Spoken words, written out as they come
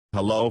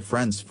Hello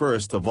friends,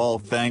 first of all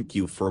thank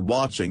you for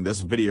watching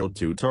this video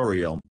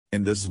tutorial.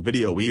 In this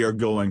video we are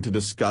going to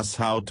discuss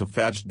how to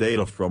fetch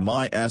data from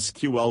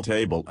MySQL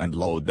table and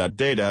load that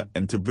data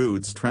into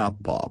Bootstrap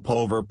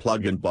Popover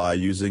plugin by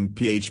using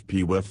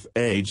PHP with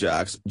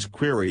Ajax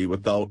Jquery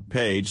without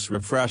page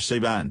refresh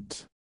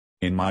event.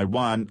 In my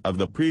one of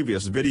the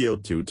previous video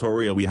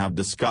tutorial we have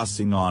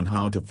discussing on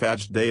how to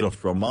fetch data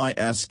from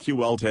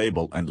MySQL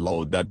table and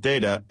load that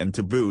data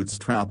into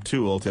Bootstrap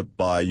tooltip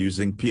by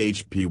using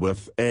PHP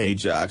with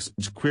Ajax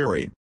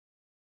Jquery.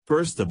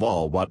 First of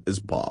all, what is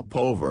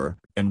Popover?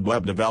 In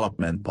web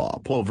development,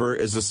 Popover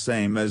is the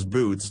same as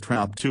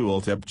Bootstrap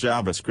tooltip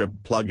JavaScript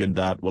plugin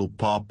that will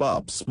pop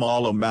up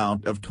small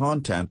amount of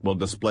content will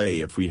display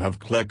if we have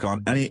click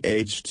on any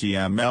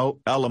HTML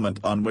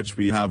element on which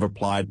we have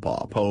applied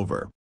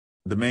Popover.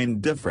 The main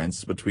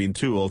difference between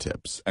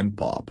tooltips and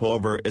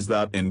Popover is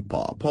that in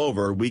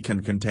Popover we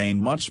can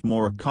contain much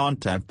more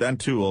content than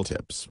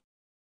tooltips.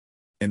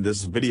 In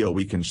this video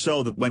we can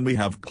show that when we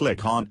have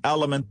click on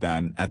element,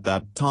 then at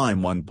that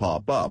time one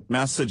pop-up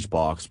message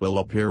box will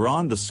appear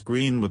on the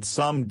screen with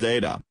some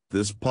data.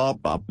 This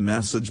pop-up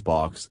message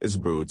box is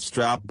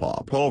Bootstrap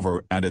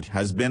Popover and it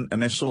has been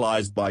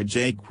initialized by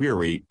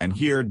Jquery, and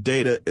here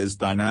data is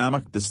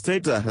dynamic. This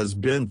data has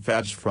been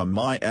fetched from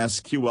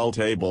MySQL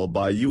table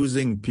by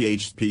using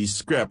PHP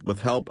script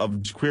with help of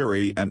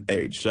Jquery and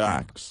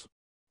Ajax.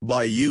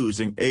 By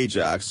using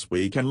Ajax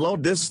we can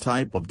load this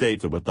type of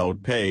data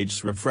without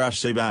page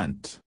refresh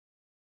event.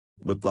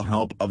 With the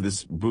help of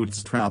this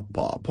Bootstrap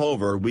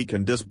Popover we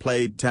can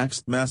display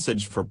text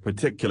message for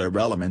particular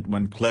element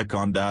when click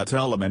on that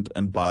element,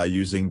 and by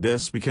using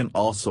this we can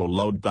also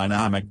load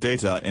dynamic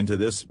data into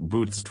this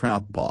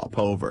Bootstrap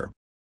Popover.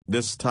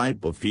 This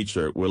type of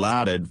feature will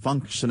added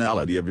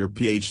functionality of your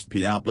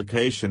PHP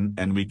application,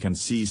 and we can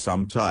see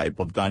some type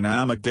of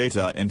dynamic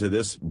data into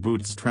this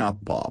Bootstrap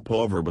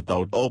Popover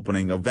without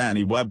opening of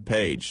any web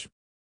page.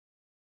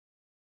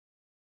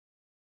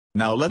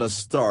 Now let us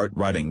start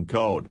writing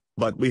code,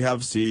 but we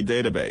have C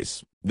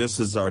database. This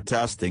is our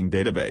testing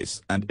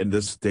database, and in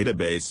this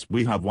database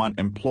we have one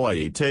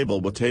employee table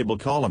with table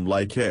column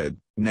like id,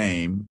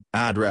 name,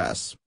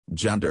 address,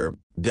 gender,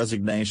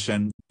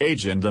 designation,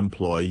 age and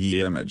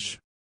employee image.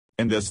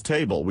 In this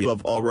table we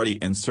have already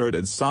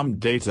inserted some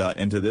data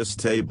into this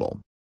table.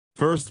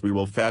 First we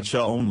will fetch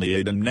only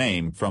id and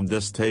name from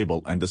this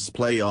table and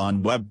display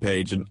on web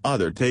page, and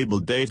other table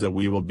data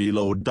we will be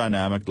load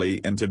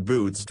dynamically into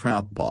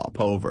Bootstrap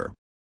Popover.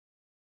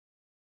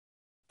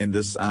 In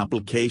this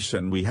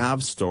application we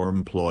have store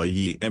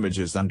employee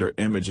images under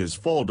images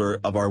folder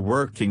of our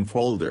working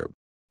folder.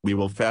 We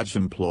will fetch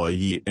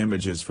employee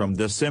images from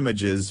this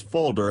images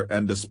folder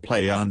and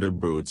display under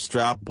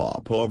Bootstrap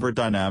Popover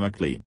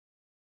dynamically.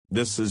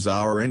 This is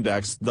our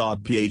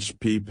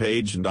index.php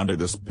page, and under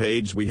this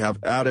page we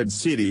have added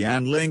CD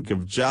and link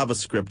of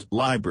JavaScript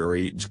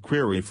library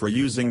Jquery for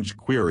using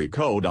Jquery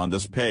code on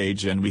this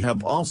page, and we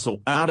have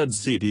also added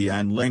CD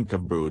and link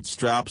of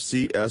Bootstrap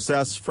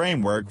CSS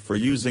framework for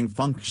using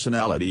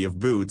functionality of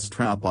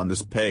Bootstrap on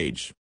this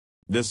page.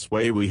 This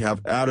way we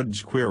have added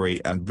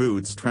Jquery and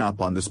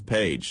Bootstrap on this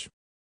page.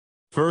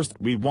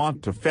 First we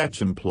want to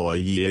fetch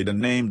employee id and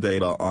name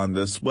data on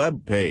this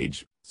web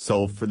page.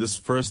 So for this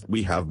first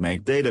we have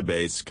make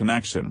database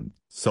connection.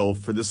 So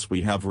for this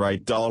we have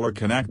write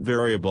 $connect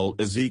variable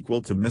is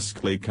equal to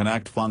miscli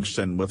connect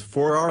function with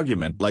 4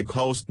 argument like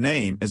host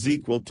name is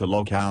equal to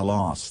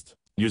localhost,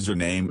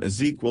 username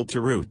is equal to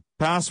root,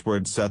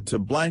 password set to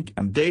blank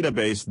and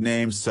database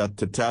name set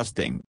to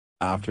testing.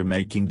 After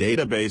making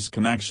database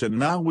connection,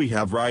 now we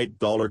have write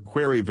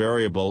 $query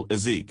variable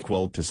is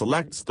equal to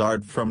select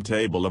start from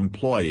table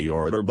employee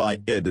order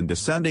by id in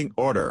descending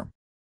order.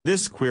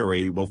 This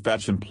query will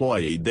fetch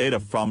employee data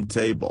from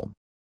table.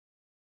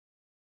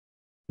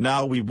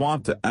 Now we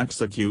want to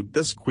execute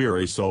this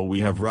query, so we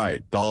have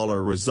write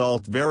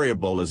 $result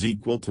variable is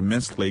equal to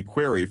miscli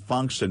query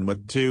function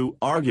with 2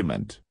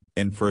 argument.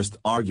 In first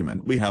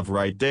argument we have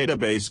write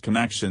database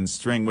connection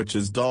string which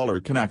is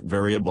 $connect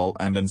variable,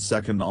 and in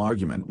second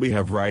argument we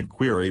have write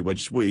query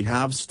which we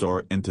have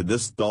store into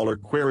this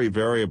 $query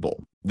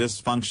variable.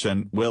 This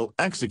function will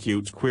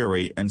execute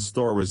query and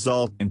store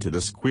result into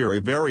this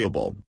query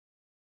variable.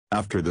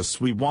 After this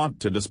we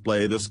want to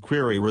display this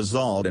query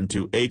result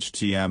into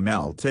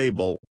HTML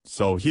table,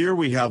 so here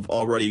we have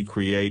already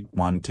create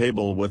one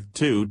table with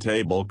 2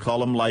 table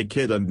column like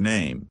id and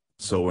name.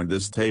 So in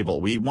this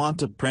table we want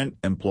to print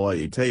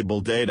employee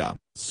table data,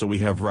 so we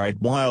have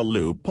write while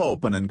loop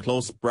open and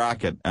close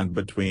bracket, and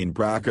between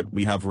bracket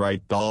we have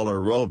write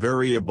 $row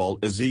variable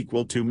is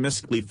equal to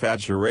miscli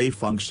fetch array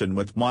function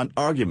with 1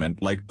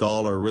 argument like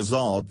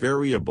 $result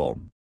variable.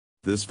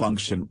 This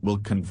function will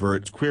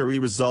convert query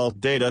result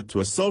data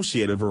to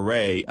associative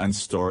array and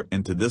store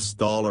into this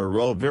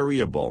 $row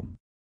variable.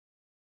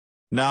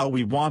 Now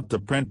we want to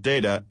print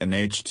data in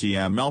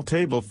HTML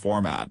table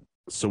format,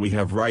 so we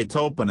have write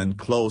open and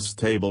close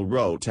table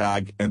row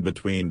tag, and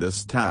between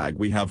this tag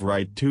we have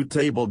write 2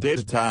 table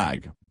data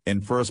tag.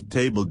 In first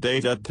table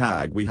data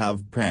tag we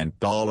have print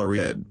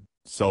 $id,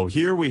 So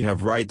here we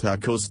have write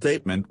echo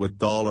statement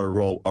with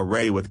 $row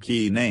array with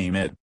key name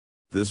id.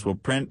 This will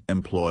print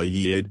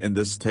employee id in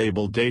this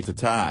table data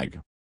tag.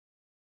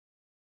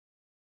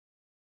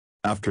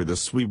 After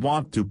this we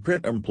want to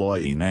print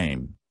employee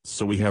name,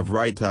 so we have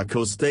write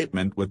echo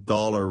statement with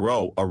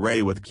 $row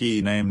array with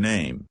key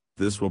name.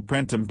 This will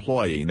print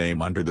employee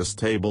name under this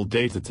table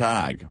data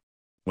tag.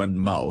 When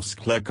mouse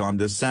click on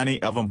this any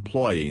of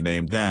employee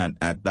name, then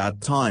at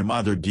that time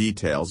other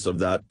details of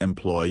that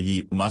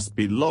employee must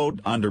be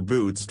loaded under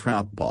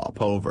Bootstrap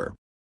Popover.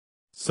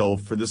 So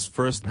for this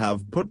first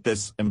have put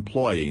this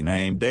employee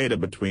name data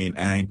between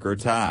anchor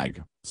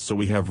tag, so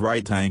we have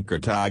write anchor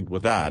tag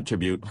with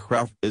attribute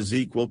ref is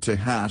equal to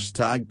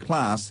hashtag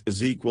class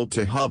is equal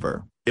to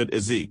hover, it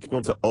is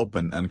equal to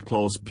open and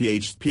close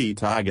PHP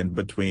tag, and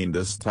between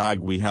this tag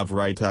we have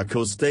write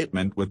echo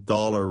statement with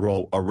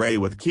 $row array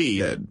with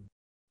key id.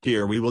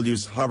 Here we will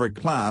use hover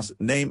class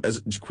name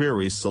as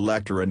Jquery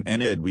selector, and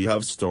in id we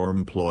have store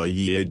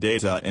employee id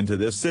data into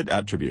this id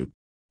attribute.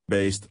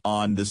 Based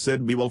on this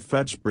id we will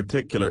fetch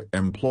particular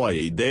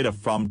employee data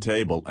from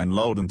table and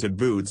load into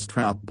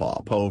Bootstrap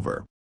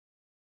Popover.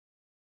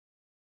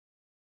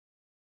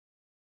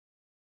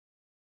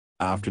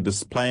 After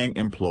displaying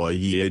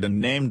employee id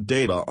and name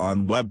data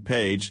on web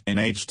page in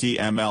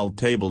HTML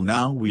table,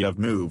 now we have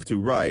moved to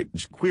write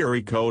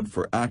Jquery code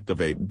for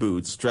activate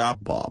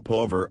Bootstrap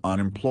Popover on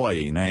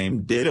employee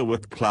name data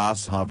with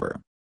class hover.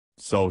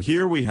 So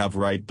here we have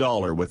write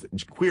 $with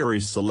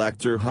Jquery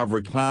selector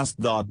hover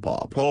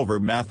class.popover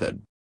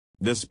method.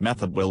 This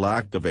method will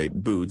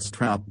activate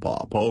Bootstrap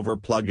Popover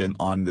plugin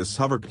on this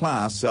hover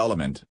class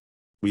element.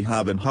 We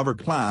have in hover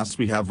class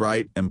we have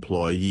write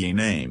employee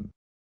name.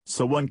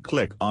 So when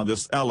click on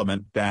this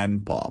element,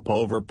 then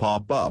Popover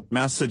pop-up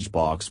message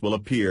box will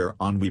appear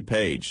on web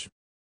page.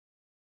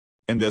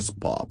 In this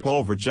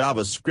Popover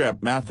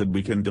JavaScript method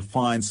we can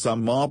define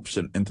some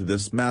option into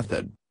this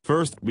method.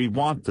 First we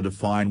want to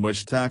define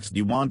which text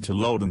you want to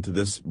load into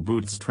this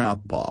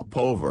Bootstrap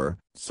Popover,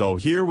 so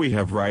here we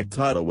have write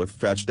title with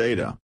fetch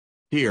data.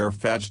 Here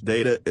fetch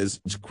data is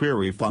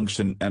Jquery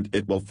function and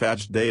it will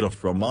fetch data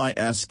from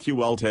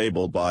MySQL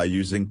table by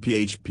using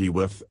PHP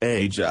with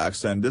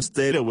Ajax, and this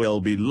data will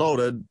be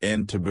loaded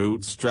into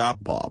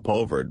Bootstrap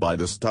Popover by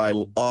this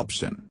title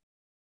option.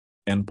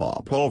 In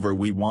Popover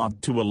we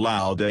want to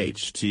allow the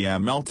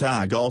HTML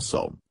tag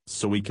also,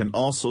 so we can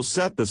also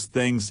set these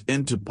things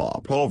into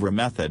Popover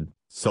method.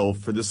 So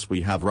for this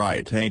we have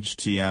write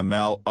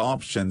HTML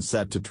option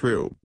set to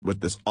true. With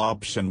this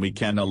option we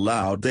can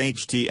allow the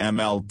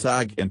HTML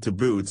tag into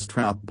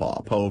Bootstrap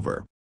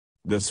Popover.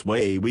 This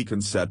way we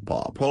can set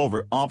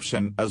Popover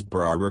option as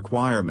per our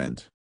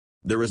requirement.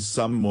 There is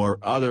some more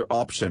other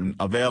option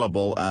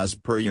available as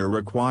per your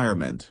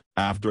requirement.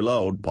 After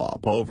load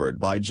Popover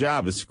by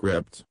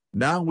JavaScript,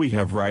 now we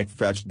have write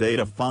fetch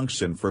data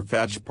function for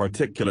fetch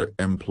particular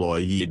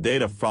employee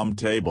data from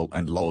table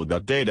and load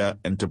that data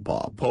into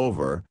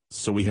Popover,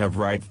 so we have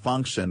write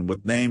function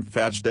with name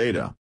fetch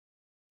data.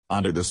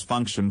 Under this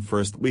function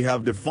first we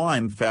have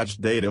defined fetch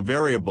data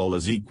variable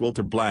is equal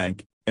to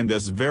blank. In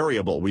this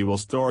variable we will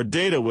store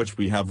data which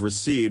we have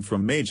received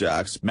from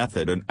Ajax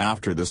method, and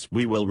after this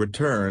we will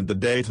return the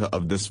data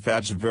of this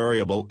fetch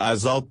variable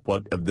as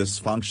output of this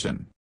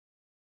function.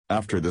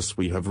 After this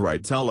we have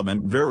write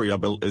element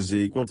variable is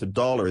equal to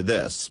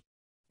 $this.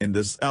 In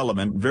this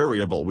element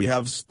variable we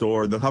have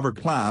stored the hover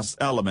class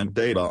element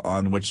data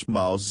on which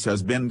mouse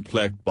has been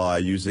clicked by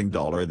using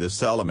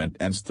 $this element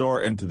and store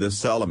into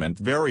this element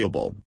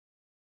variable.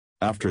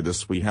 After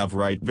this we have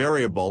write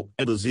variable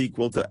it is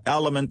equal to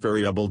element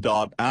variable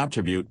dot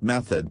attribute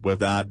method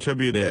with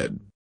attribute id.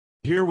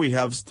 Here we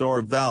have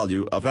store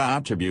value of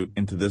attribute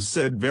into this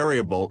id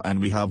variable, and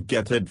we have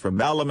get id from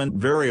element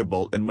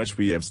variable in which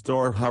we have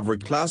store hover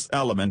class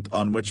element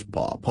on which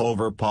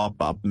Popover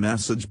pop-up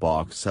message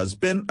box has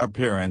been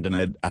appear, and in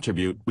id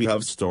attribute we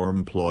have store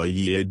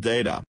employee id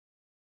data.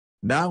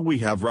 Now we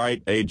have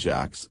write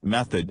Ajax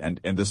method, and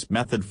in this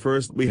method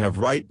first we have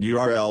write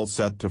URL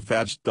set to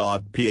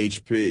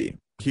fetch.php.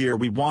 Here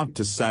we want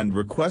to send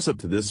request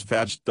to this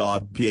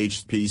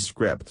fetch.php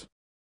script.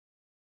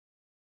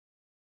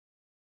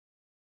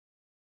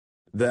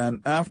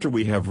 Then after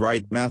we have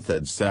write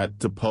method set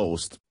to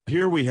post,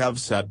 here we have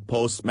set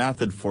post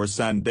method for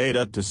send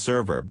data to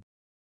server.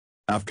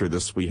 After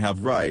this we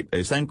have write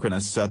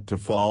asynchronous set to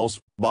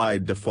false. By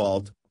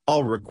default,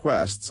 all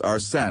requests are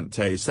sent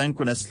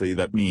asynchronously,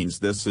 that means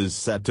this is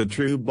set to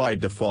true by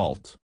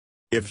default.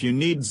 If you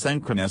need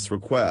synchronous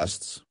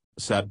requests,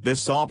 set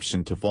this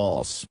option to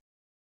false.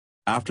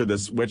 After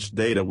this which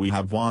data we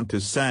have want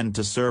to send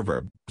to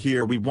server,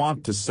 here we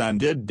want to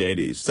send id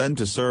data send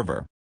to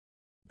server.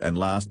 And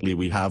lastly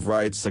we have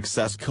write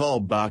success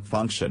callback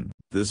function.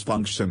 This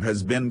function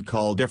has been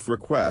called if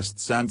request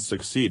sent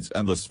succeeds,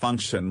 and this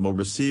function will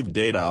receive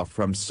data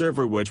from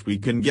server which we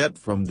can get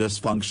from this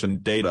function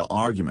data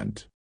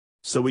argument.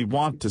 So we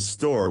want to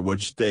store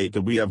which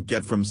data we have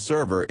get from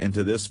server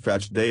into this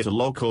fetch data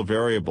local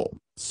variable,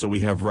 so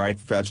we have write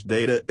fetch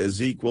data is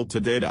equal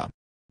to data.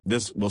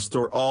 This will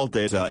store all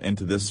data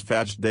into this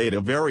fetch data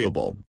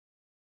variable.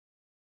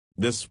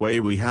 This way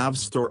we have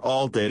store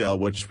all data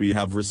which we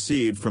have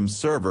received from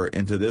server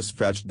into this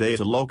fetch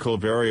data local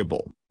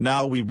variable.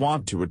 Now we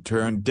want to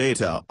return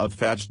data of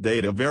fetch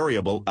data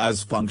variable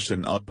as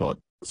function output,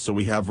 so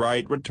we have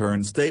write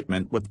return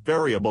statement with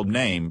variable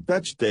name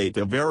fetch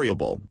data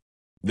variable.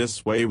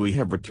 This way we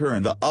have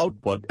returned the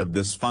output of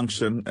this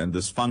function, and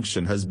this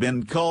function has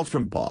been called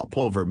from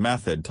popover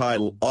method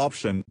title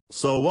option,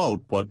 so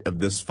output of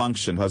this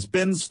function has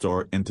been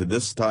stored into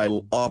this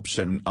title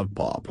option of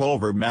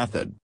popover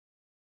method.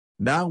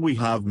 Now we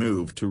have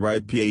moved to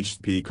write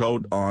PHP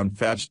code on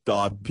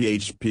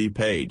fetch.php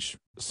page.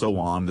 So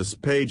on this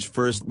page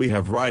first we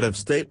have write if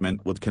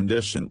statement with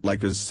condition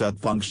like is set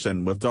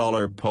function with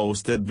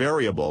 $posted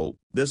variable.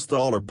 This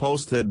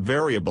 $posted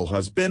variable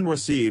has been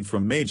received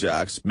from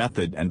Ajax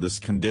method, and this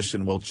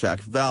condition will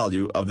check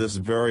value of this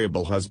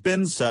variable has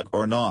been set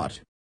or not.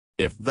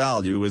 If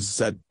value is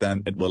set,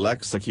 then it will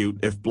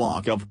execute if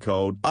block of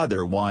code,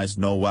 otherwise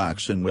no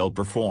action will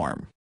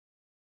perform.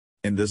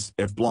 In this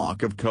if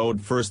block of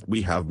code first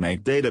we have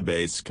make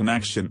database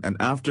connection, and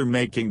after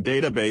making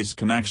database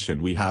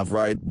connection we have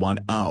write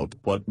one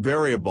output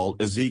variable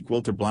is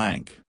equal to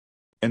blank.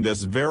 In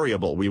this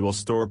variable we will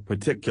store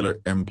particular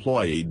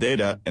employee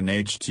data in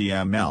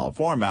HTML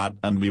format,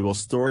 and we will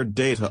store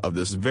data of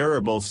this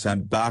variable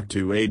sent back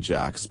to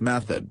Ajax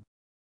method.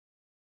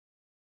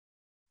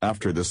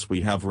 After this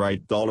we have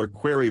write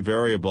 $query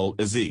variable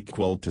is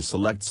equal to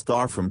select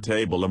star from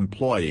table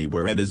employee,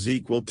 where it is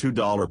equal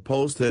to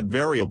 $posted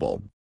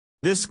variable.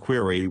 This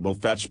query will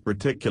fetch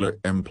particular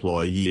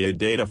employee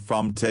data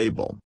from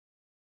table.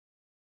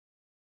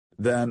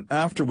 Then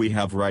after we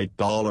have write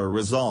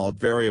 $result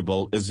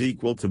variable is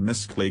equal to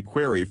miscli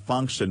query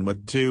function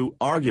with two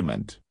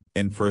argument.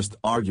 In first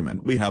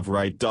argument we have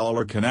write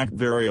 $connect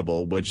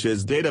variable which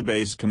is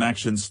database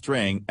connection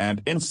string,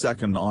 and in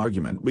second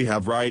argument we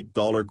have write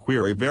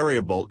 $query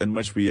variable in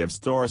which we have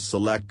store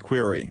select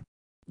query.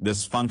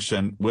 This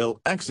function will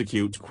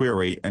execute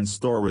query and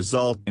store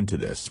result into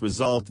this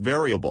result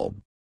variable.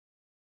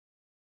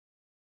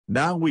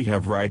 Now we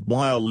have write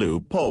while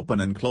loop open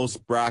and close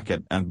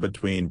bracket, and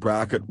between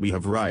bracket we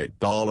have write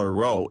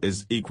 $row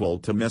is equal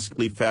to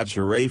miscli fetch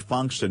array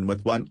function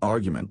with one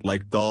argument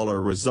like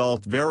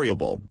 $result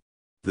variable.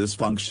 This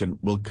function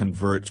will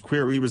convert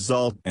query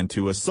result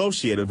into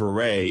associative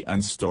array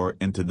and store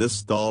into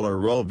this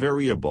 $row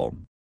variable.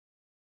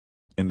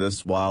 In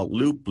this while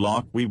loop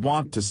block we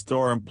want to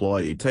store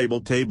employee table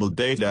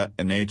data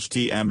in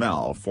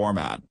HTML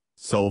format.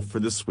 So for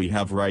this we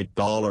have write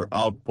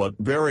 $output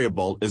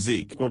variable is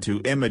equal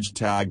to image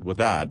tag with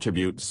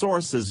attribute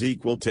source is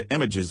equal to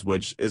images,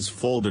 which is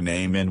folder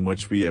name in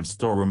which we have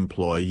store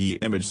employee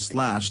image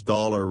 /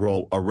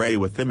 $row array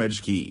with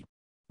image key.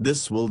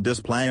 This will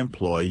display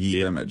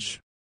employee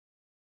image.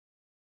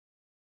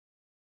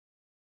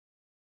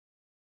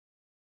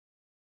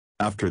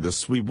 After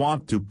this we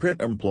want to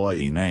print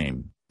employee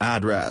name,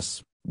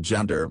 address,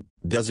 gender,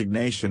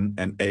 designation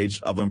and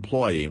age of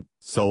employee.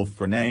 So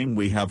for name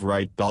we have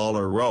write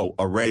 $row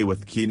array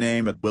with key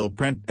name, it will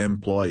print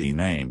employee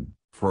name.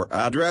 For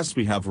address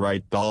we have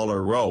write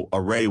 $row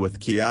array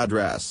with key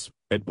address,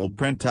 it will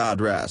print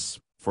address.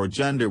 For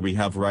gender we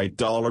have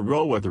write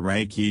 $row with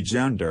array key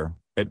gender,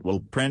 it will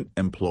print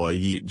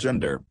employee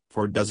gender.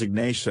 For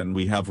designation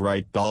we have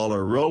write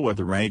 $row with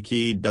array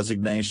key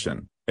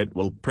designation, it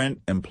will print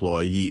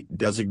employee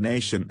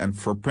designation. And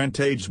for print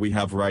age we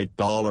have write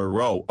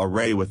 $row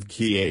array with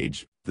key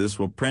age, this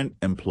will print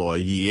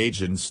employee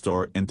age and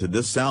store into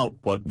this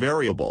output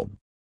variable.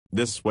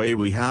 This way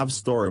we have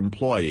store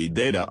employee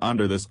data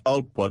under this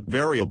output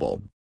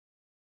variable.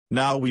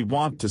 Now we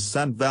want to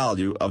send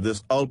value of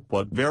this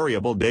output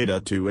variable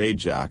data to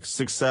Ajax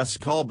success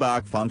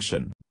callback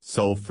function.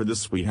 So for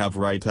this we have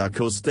write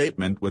echo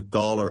statement with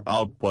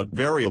 $output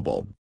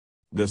variable.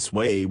 This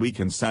way we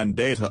can send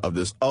data of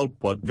this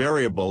output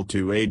variable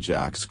to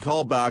Ajax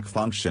callback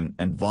function,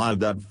 and via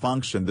that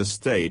function this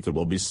data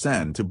will be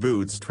sent to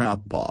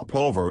Bootstrap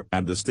Popover,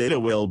 and this data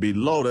will be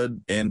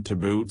loaded into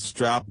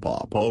Bootstrap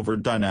Popover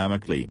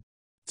dynamically.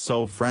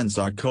 So friends,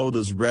 our code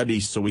is ready,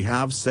 so we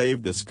have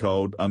saved this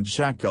code and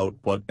check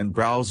output in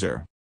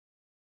browser.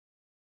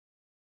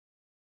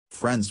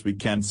 Friends, we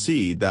can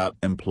see that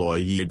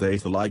employee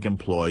data like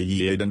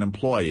employee id and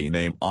employee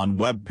name on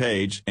web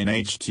page in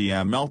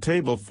HTML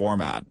table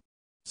format.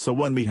 So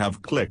when we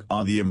have click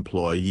on the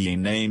employee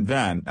name,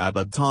 then at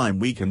the time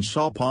we can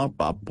show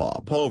pop-up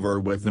popover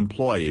with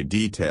employee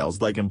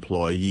details like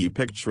employee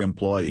picture,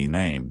 employee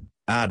name,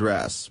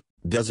 address,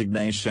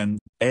 designation,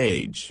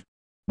 age.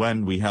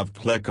 When we have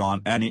click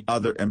on any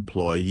other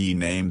employee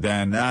name,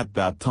 then at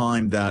that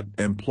time that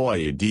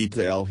employee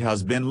detail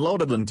has been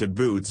loaded into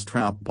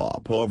Bootstrap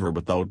Popover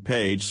without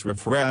page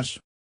refresh.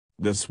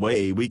 This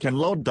way we can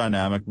load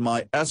dynamic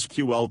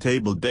MySQL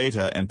table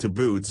data into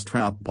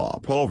Bootstrap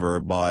Popover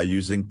by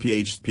using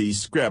PHP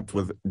script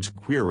with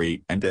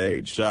Jquery and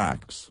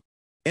Ajax.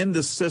 In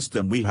this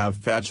system we have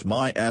fetch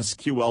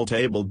MySQL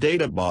table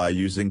data by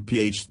using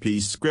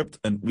PHP script,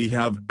 and we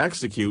have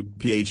execute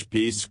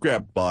PHP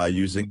script by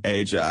using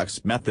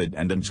Ajax method,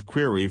 and in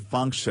Jquery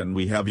function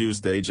we have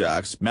used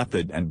Ajax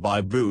method, and by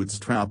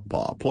Bootstrap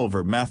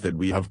Popover method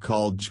we have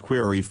called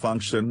Jquery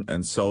function,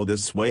 and so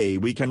this way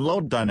we can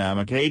load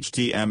dynamic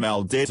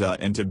HTML data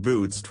into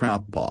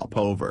Bootstrap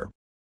Popover.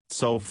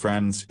 So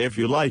friends, if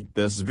you like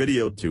this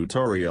video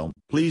tutorial,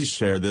 please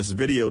share this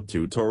video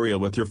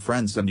tutorial with your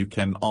friends, and you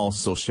can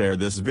also share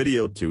this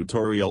video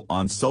tutorial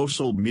on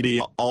social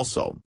media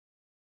also.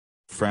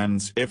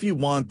 Friends, if you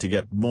want to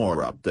get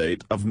more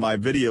update of my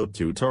video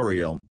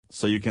tutorial,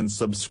 so you can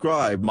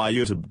subscribe my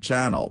YouTube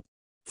channel.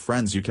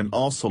 Friends, you can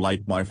also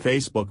like my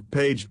Facebook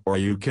page, or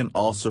you can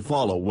also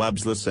follow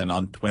Webs Listen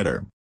on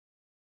Twitter.